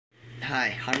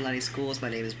Hi, Hanalani Schools. My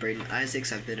name is Braden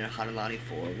Isaacs. I've been in Hanalani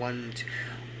for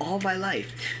all my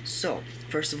life. So,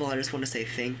 first of all, I just want to say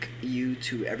thank you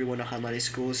to everyone at Hanalani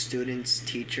Schools, students,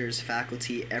 teachers,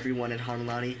 faculty, everyone at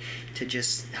Hanalani, to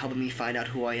just helping me find out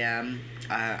who I am.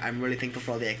 I'm really thankful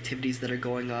for all the activities that are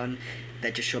going on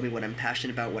that just show me what I'm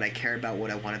passionate about, what I care about, what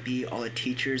I want to be. All the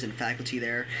teachers and faculty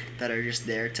there that are just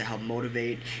there to help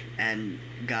motivate and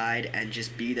guide and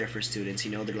just be there for students.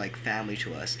 You know, they're like family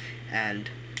to us. And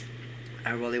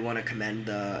I really want to commend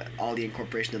all the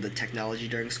incorporation of the technology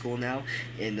during school now,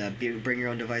 in the bring your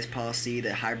own device policy,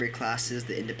 the hybrid classes,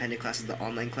 the independent classes, the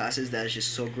online classes. That is just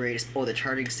so great. Oh, the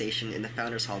charging station in the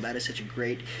Founders Hall. That is such a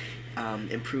great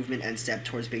improvement and step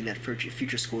towards being that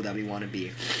future school that we want to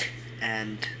be.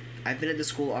 And I've been at the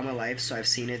school all my life, so I've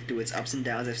seen it through its ups and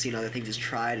downs. I've seen other things it's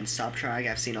tried and stopped trying.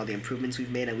 I've seen all the improvements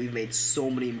we've made, and we've made so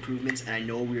many improvements. And I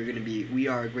know we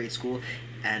are a great school,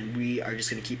 and we are just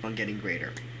going to keep on getting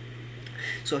greater.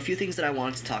 So a few things that I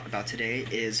wanted to talk about today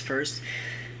is, first,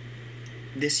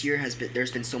 this year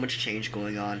there's been so much change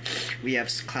going on. We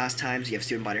have class times, you have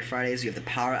student body Fridays, we have the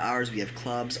power hours, we have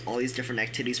clubs, all these different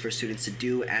activities for students to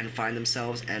do and find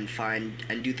themselves and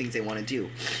do things they want to do.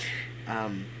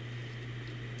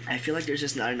 I feel like there's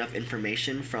just not enough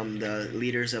information from the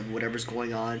leaders of whatever's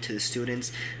going on to the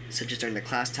students, such as during the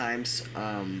class times.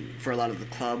 For a lot of the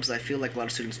clubs, I feel like a lot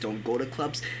of students don't go to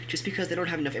clubs just because they don't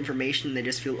have enough information. They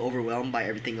just feel overwhelmed by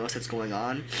everything else that's going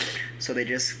on. So they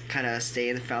just kind of stay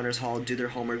in the Founders Hall, do their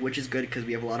homework, which is good because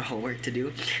we have a lot of homework to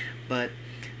do. But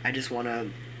I just want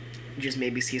to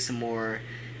maybe see some more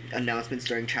announcements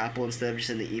during chapel instead of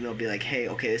just in the email, be like, hey,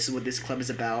 okay, this is what this club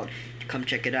is about, come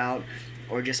check it out.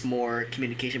 Or just more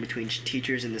communication between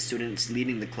teachers and the students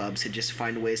leading the clubs to just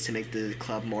find ways to make the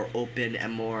club more open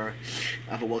and more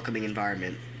of a welcoming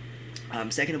environment.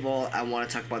 Second of all, I want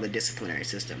to talk about the disciplinary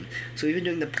system. So we've been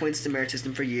doing the points to merit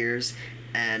system for years,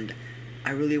 and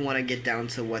I really want to get down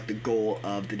to what the goal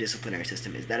of the disciplinary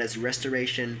system is. That is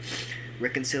restoration,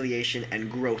 reconciliation, and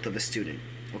growth of a student.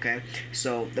 Okay,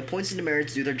 so the points and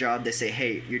demerits do their job. They say,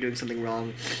 hey, you're doing something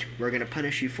wrong, we're going to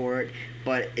punish you for it,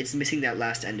 but it's missing that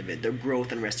last end of it, the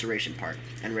growth and restoration part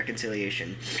and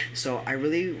reconciliation. So I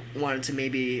really wanted to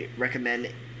maybe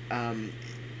recommend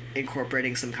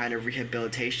incorporating some kind of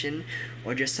rehabilitation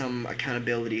or just some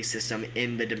accountability system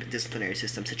in the disciplinary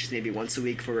system, such as maybe once a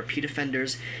week for repeat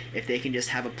offenders, if they can just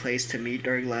have a place to meet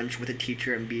during lunch with a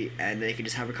teacher and they can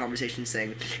just have a conversation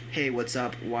saying, hey, what's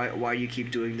up, why do you keep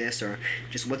doing this, or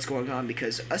just what's going on,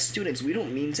 because us students, we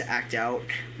don't mean to act out,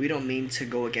 we don't mean to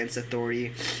go against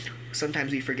authority.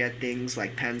 Sometimes we forget things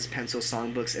like pens, pencils,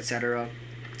 songbooks, etc.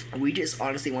 We just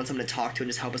honestly want someone to talk to and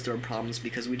just help us through our problems,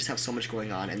 because we just have so much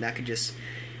going on, and that could just,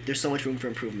 there's so much room for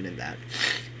improvement in that.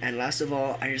 And last of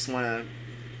all, I just want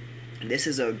to, this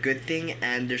is a good thing,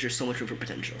 and there's just so much room for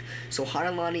potential. So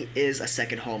Hanalani is a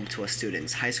second home to us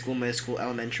students. High school, middle school,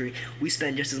 elementary, we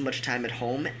spend just as much time at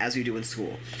home as we do in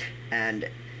school.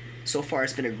 And so far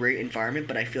it's been a great environment,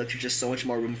 but I feel like there's just so much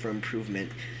more room for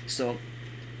improvement. So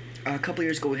a couple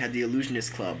years ago we had the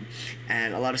Illusionist Club,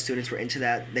 and a lot of students were into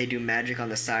that. They do magic on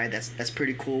the side. That's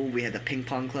pretty cool. We had the ping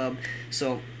pong club.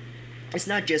 So it's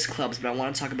not just clubs, but I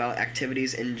want to talk about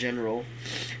activities in general,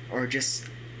 or just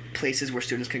places where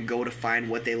students can go to find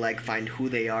what they like, find who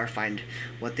they are, find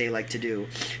what they like to do.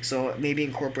 So maybe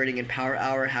incorporating in Power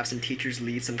Hour, have some teachers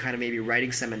lead some kind of maybe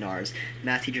writing seminars.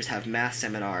 Math teachers have math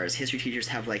seminars. History teachers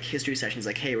have like history sessions,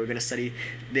 like, hey, we're going to study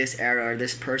this era or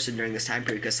this person during this time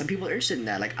period, because some people are interested in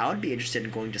that. Like, I would be interested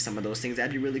in going to some of those things.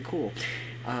 That'd be really cool.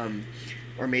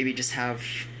 Or maybe just have,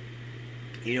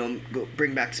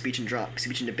 bring back speech and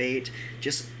debate,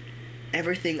 just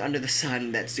everything under the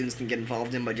sun that students can get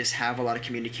involved in, but just have a lot of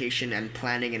communication and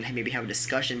planning, and maybe have a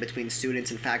discussion between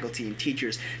students and faculty and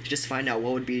teachers to just find out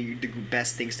what would be the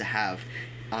best things to have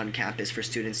on campus for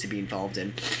students to be involved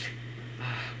in.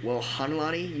 Well,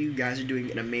 Hanalani, you guys are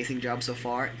doing an amazing job so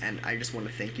far, and I just want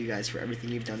to thank you guys for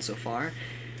everything you've done so far,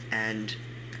 and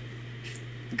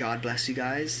God bless you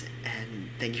guys, and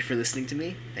thank you for listening to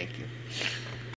me. Thank you.